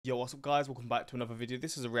Yo, what's up guys, welcome back to another video.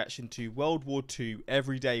 This is a reaction to World War II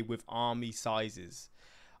every day with army sizes.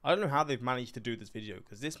 I don't know how they've managed to do this video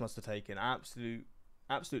because this must have taken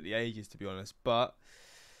absolutely ages, to be honest. But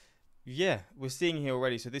yeah, we're seeing here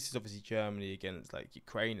already. So this is obviously Germany against like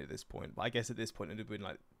Ukraine at this point. But I guess at this point it would have been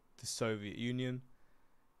like the Soviet Union.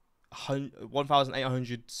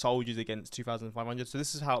 1,800 soldiers against 2,500. So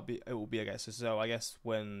this is how it will be, I guess. So I guess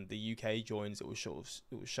when the UK joins, it will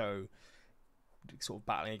show sort of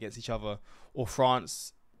battling against each other, or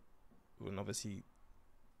France, when obviously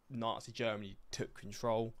Nazi Germany took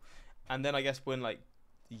control, and then I guess when like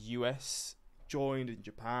the US joined and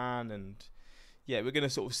Japan, and yeah, we're gonna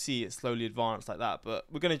sort of see it slowly advance like that. But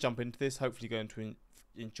we're gonna jump into this, hopefully going to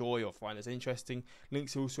enjoy or find this interesting.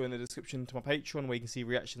 Links are also in the description to my Patreon, where you can see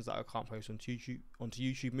reactions that I can't post onto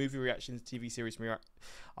YouTube, movie reactions, TV series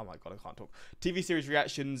oh my god, I can't talk. TV series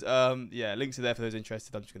reactions. Yeah, links are there for those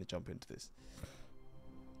interested. I'm just gonna jump into this.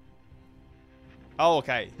 Oh,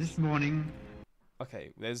 okay. This morning.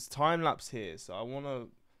 Okay, there's time lapse here, so I want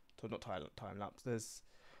to not time lapse.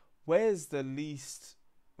 Where's the least?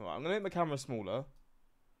 Right, I'm gonna make my camera smaller.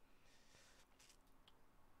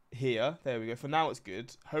 Here, there we go. For now, it's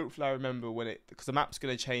good. Hopefully, I remember because the map's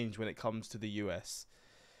gonna change when it comes to the US.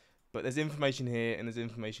 But there's information here and there's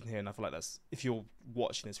information here, and I feel like if you're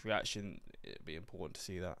watching this reaction, it'd be important to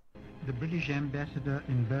see that. The British ambassador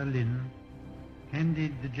in Berlin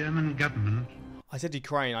handed the German government. I said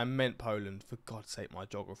Ukraine, I meant Poland. For God's sake, my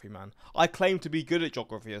geography, man. I claim to be good at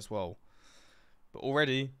geography as well. But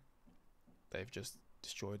already, they've just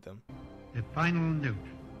destroyed them. A final note,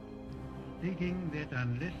 stating that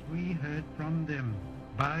unless we heard from them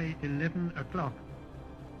by 11 o'clock,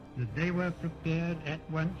 that they were prepared at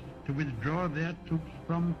once to withdraw their troops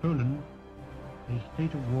from Poland, a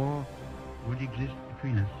state of war would exist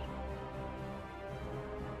between us.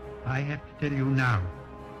 I have to tell you now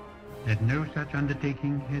that no such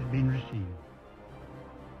undertaking has been received,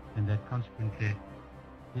 and that consequently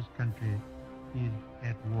this country is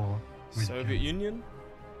at war with Soviet Union?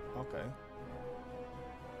 Okay.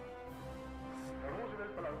 Herr Roosevelt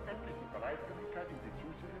verlangt endlich die Bereitwilligkeit, ihm die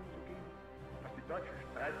Zusicherung zu geben, dass die deutschen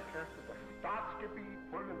Streitkräfte das Staatsgebiet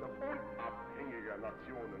folgender unabhängiger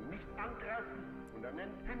Nationen nicht angreifen, und er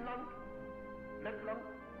nennt Finnland, Lettland,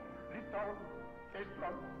 Litauen,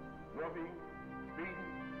 Estland, Norwegen, Schweden,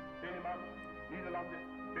 Dänemark, Niederlande,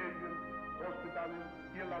 Belgien, Großbritannien,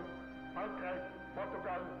 Irland, Frankreich,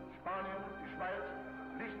 Portugal, Spanien, die Schweiz,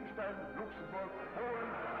 Liechtenstein, Luxemburg, Polen,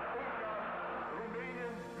 Ungarn,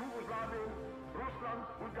 Rumänien, Jugoslawien, Russland,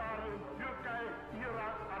 Bulgarien, Türkei,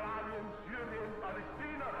 Irak, Arabien, Syrien,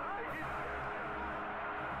 Palästina, Ägypten.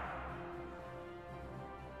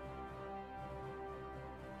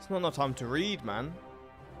 It's not enough time to read, man.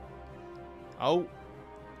 Oh.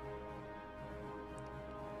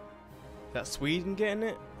 Is that Sweden getting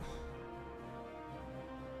it?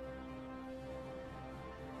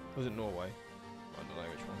 Or was it Norway? I don't know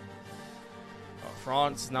which one. Oh,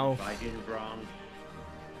 France now. Fight in France.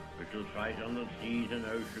 We shall fight on the seas and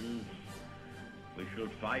oceans. We shall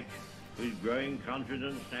fight with growing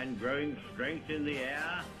confidence and growing strength in the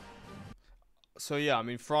air. So yeah, I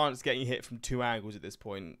mean, France getting hit from two angles at this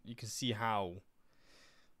point. You can see how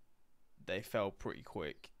they fell pretty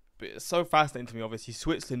quick. But it's so fascinating to me. Obviously,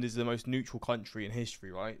 Switzerland is the most neutral country in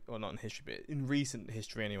history, right? Or not in history, but in recent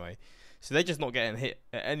history anyway. So they're just not getting hit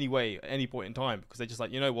at any way, at any point in time, because they're just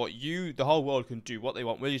like, you know what, the whole world can do what they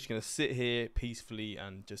want. We're just going to sit here peacefully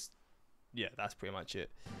and just, yeah, that's pretty much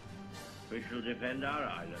it. We shall defend our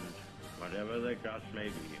island, whatever the cost may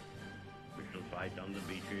be. We shall fight on the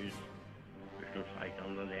beaches. We shall fight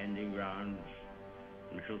on the landing grounds.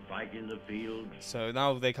 We shall fight in the fields. So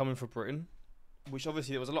now they're coming for Britain, which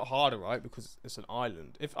obviously it was a lot harder, right? Because it's an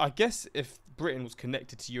island. I guess if Britain was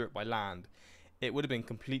connected to Europe by land, it would have been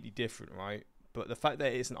completely different, right? But the fact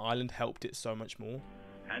that it's an island helped it so much more.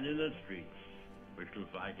 And in the streets, we shall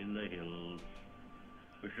fight in the hills.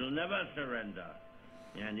 We shall never surrender.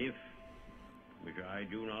 And if, which I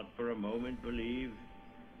do not for a moment believe,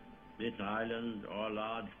 this island or a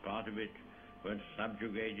large part of it were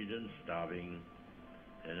subjugated and starving,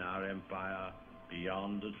 then our empire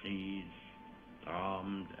beyond the seas,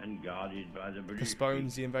 armed and guarded by the British,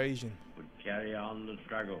 postpones the invasion, would carry on the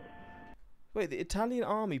struggle. Wait, the Italian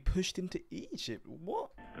army pushed into Egypt? What?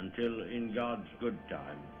 Until in God's good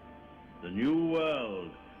time, the new world,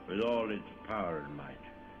 with all its power and might,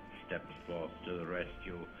 steps forth to the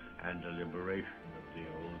rescue and the liberation of the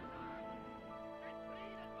old.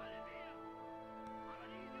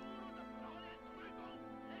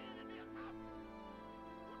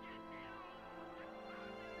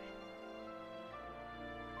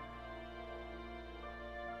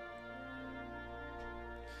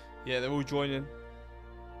 Yeah, they're all joining.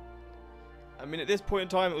 I mean, at this point in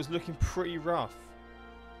time, it was looking pretty rough.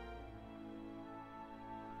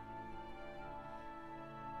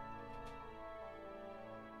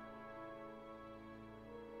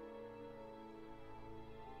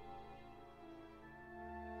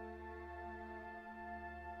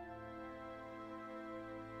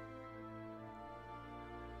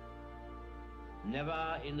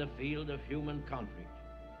 Never in the field of human conflict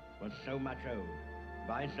was so much owed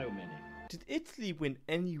by so many. Did Italy win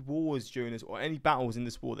any wars during this, or any battles in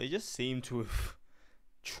this war? They just seem to have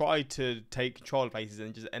tried to take control of places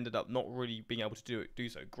and just ended up not really being able to do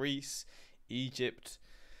so. Greece, Egypt,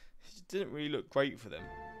 it didn't really look great for them.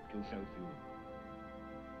 To so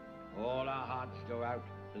few. All our hearts go out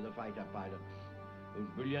to the fighter pilots, whose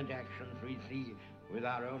brilliant actions we see with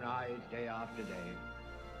our own eyes day after day.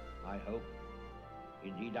 I hope,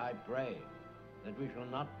 indeed I pray, that we shall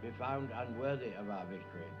not be found unworthy of our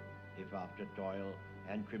victory, if after toil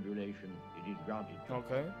and tribulation it is granted.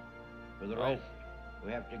 Okay. For the rest,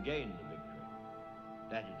 we have to gain the victory.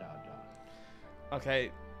 That is our task.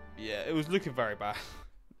 Okay, yeah, it was looking very bad.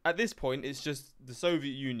 At this point, it's just the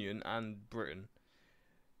Soviet Union and Britain.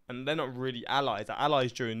 And they're not really allies. They're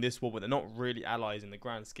allies during this war, but they're not really allies in the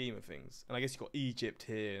grand scheme of things. And I guess you've got Egypt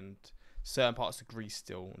here and certain parts of Greece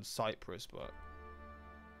still and Cyprus, but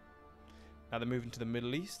now they're moving to the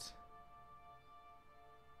Middle East.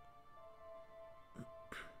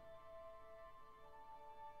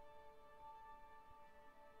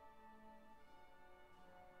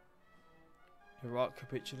 Iraq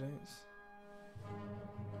capitulates.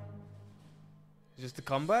 Is this the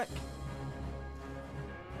comeback?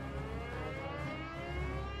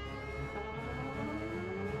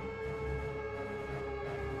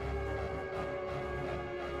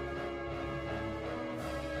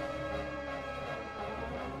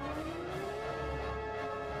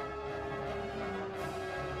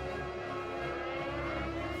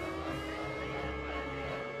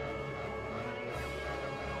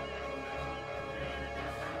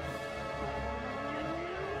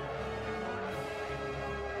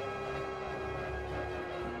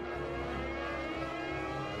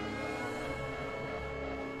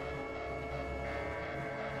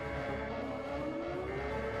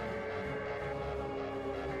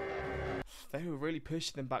 They were really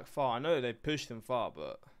pushing them back far. I know they pushed them far,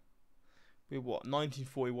 but we're what,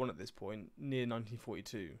 1941 at this point, near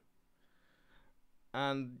 1942.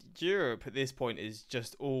 And Europe at this point is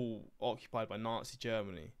just all occupied by Nazi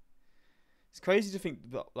Germany. It's crazy to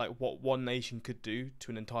think that, like, what one nation could do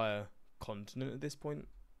to an entire continent at this point.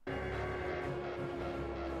 And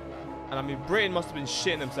I mean, Britain must have been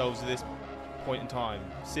shitting themselves at this point in time,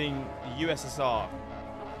 seeing the USSR,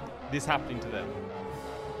 this happening to them.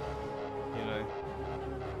 You know.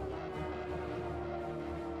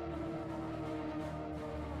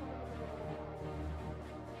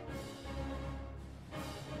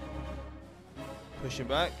 Pushing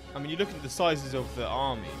back. I mean, you look at the sizes of the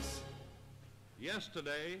armies.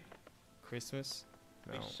 Yesterday, Christmas.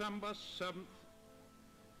 No. December 7th,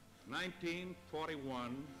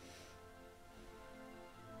 1941,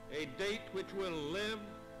 a date which will live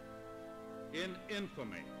in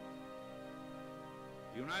infamy.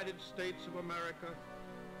 The United States of America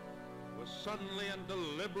was suddenly and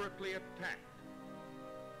deliberately attacked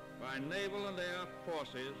by naval and air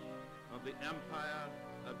forces of the Empire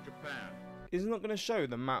of Japan. Isn't that going to show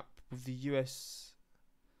the map with the US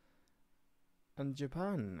and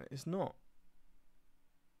Japan? It's not.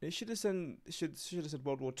 It should have said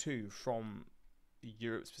World War II from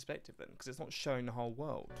Europe's perspective then, because it's not showing the whole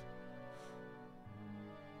world.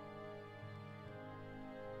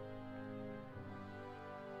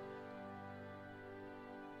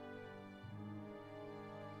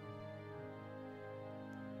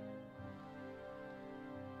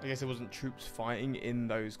 I guess there wasn't troops fighting in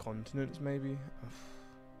those continents, maybe.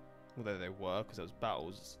 Although they were, because there was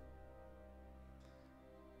battles.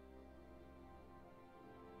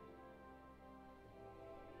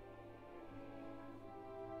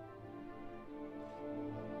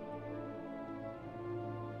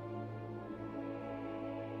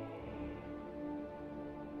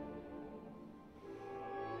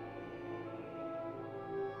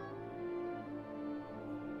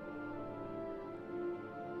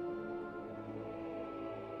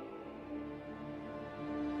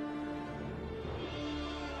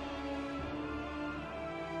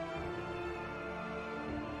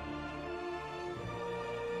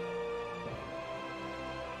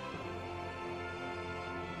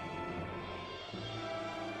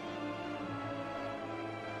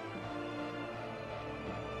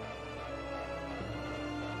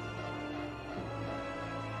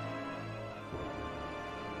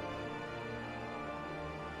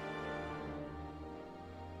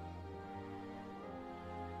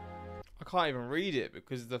 can't even read it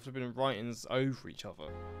because the flipping writings over each other.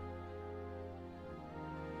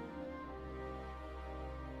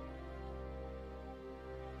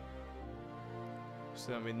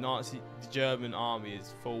 So I mean, the German army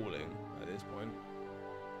is falling at this point.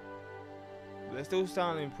 But they're still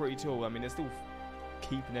standing pretty tall. I mean, they're still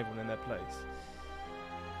keeping everyone in their place.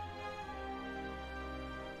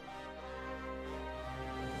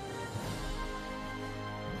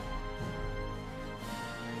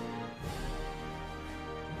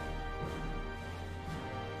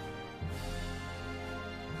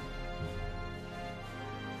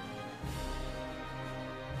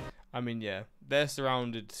 I mean, yeah, they're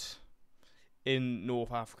surrounded in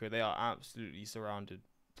North Africa. They are absolutely surrounded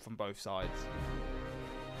from both sides.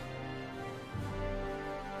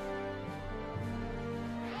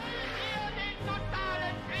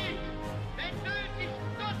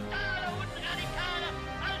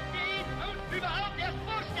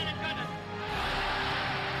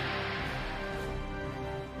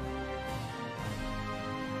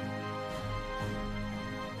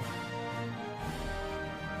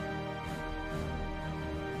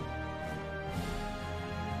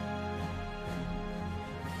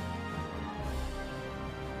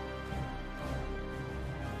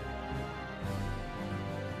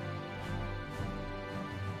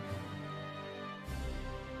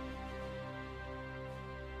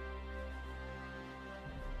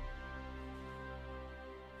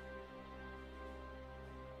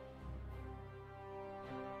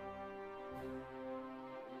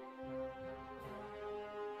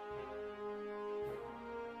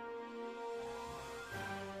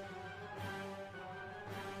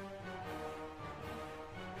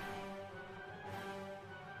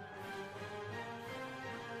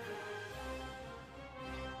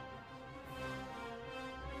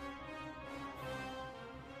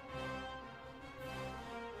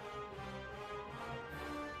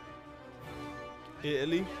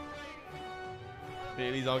 Italy.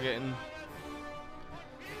 Italy's are getting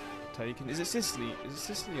taken. Is it Sicily? Is it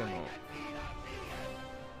Sicily or not?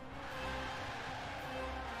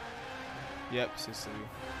 Yep, Sicily.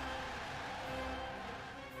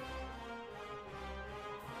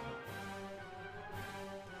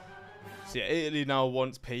 So yeah, Italy now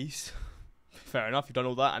wants peace. Fair enough, you've done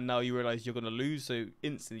all that and now you realise you're going to lose, so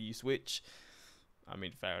instantly you switch. I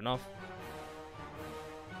mean, fair enough.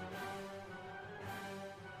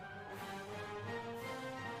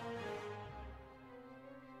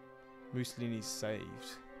 Mussolini's saved.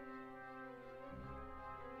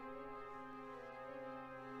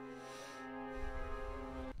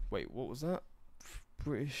 Wait, what was that?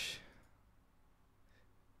 British.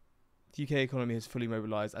 The UK economy has fully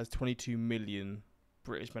mobilised as 22 million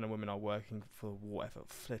British men and women are working for the war effort.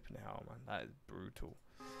 Flipping hell, man. That is brutal.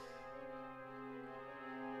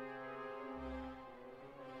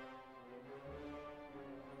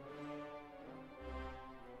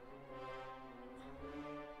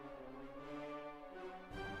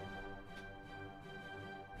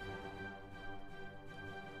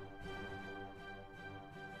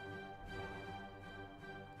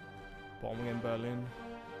 Bombing in Berlin.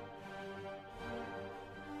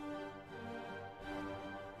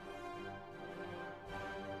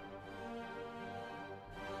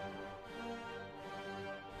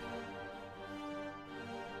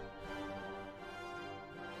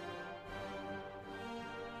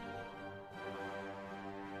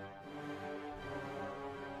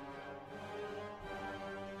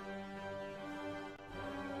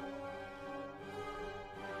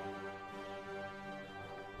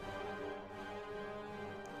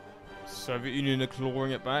 Soviet Union are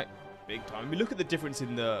clawing it back big time. I mean, look at the difference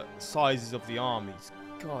in the sizes of the armies.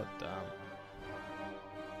 God damn.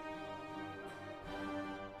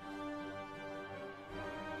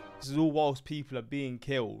 This is all whilst people are being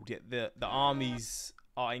killed, yet the armies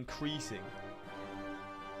are increasing.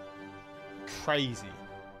 Crazy.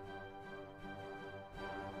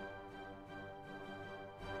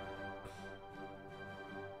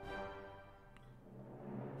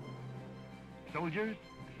 Soldiers,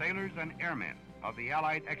 sailors, and airmen of the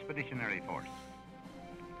Allied Expeditionary Force,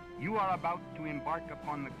 you are about to embark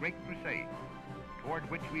upon the great crusade toward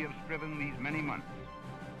which we have striven these many months.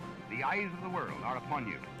 The eyes of the world are upon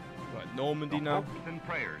you. Right, Normandy the now. hopes and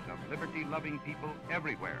prayers of liberty-loving people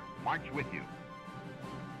everywhere march with you.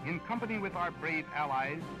 In company with our brave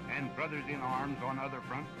allies and brothers in arms on other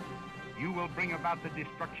fronts, you will bring about the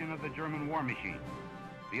destruction of the German war machine,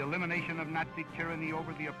 the elimination of Nazi tyranny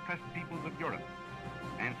over the oppressed peoples of Europe,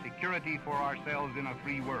 and security for ourselves in a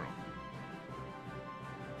free world.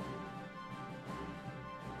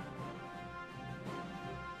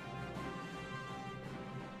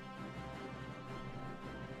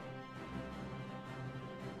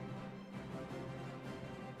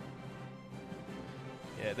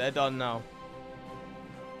 Yeah, they're done now.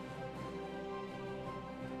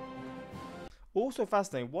 Also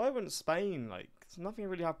fascinating. Why wasn't Spain like? Nothing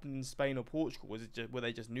really happened in Spain or Portugal. Was it just, were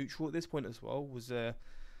they just neutral at this point as well? Were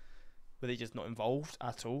they just not involved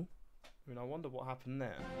at all? I mean, I wonder what happened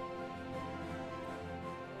there.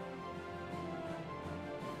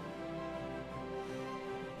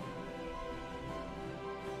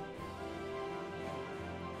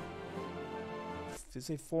 Did it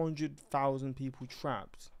say 400,000 people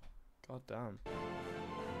trapped? God damn.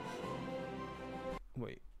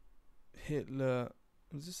 Wait. Hitler.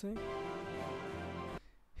 What does it say?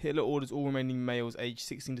 Hitler orders all remaining males aged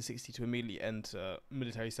 16 to 60 to immediately enter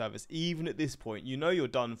military service. Even at this point, you know you're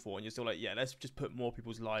done for, and you're still like, yeah, let's just put more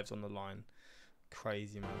people's lives on the line.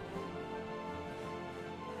 Crazy, man.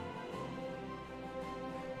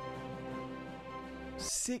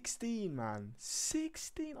 $16, man.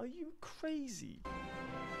 16? Are you crazy?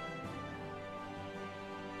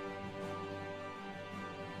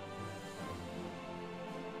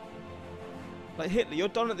 Like, Hitler, you're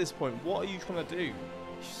done at this point. What are you trying to do?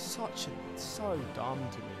 So dumb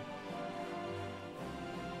to me.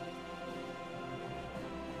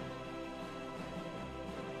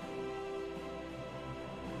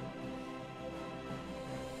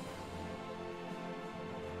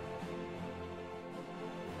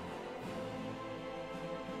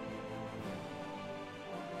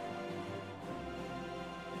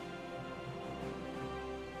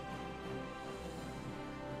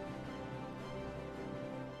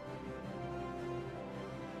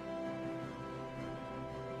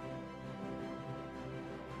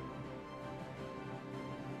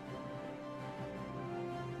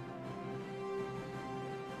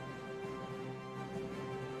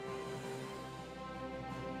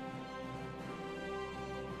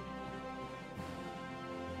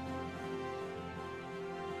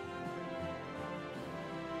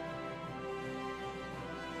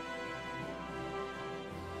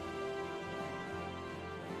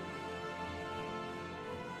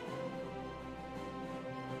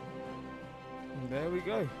 There we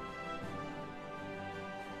go.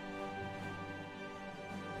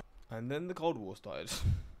 And then the Cold War started.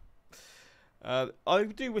 I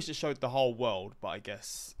do wish it showed the whole world, but I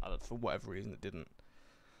guess for whatever reason it didn't.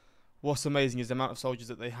 What's amazing is the amount of soldiers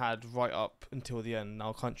that they had right up until the end.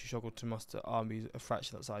 Now, country struggled to muster armies a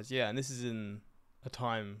fraction that size. Yeah, and this is in a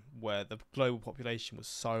time where the global population was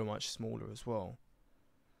so much smaller as well.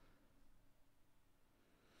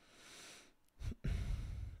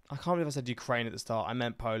 I can't believe I said Ukraine at the start. I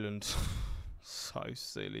meant Poland. So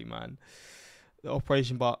silly, man. The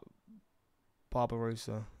Operation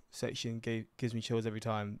Barbarossa section gives me chills every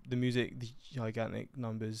time. The music, the gigantic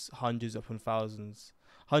numbers, hundreds upon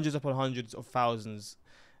hundreds of thousands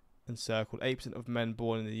encircled. 8% of men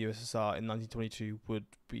born in the USSR in 1922 would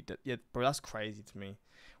be dead. Yeah, bro, that's crazy to me.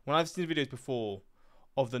 When I've seen videos before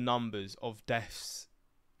of the numbers of deaths,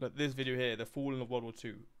 like this video here, the falling of World War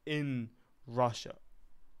II in Russia,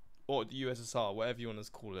 or the USSR, whatever you want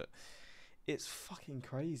to call it. It's fucking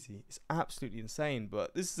crazy. It's absolutely insane.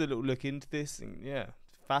 But this is a little look into this, and yeah,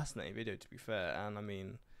 fascinating video to be fair. And I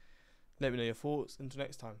mean, let me know your thoughts. Until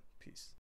next time, peace.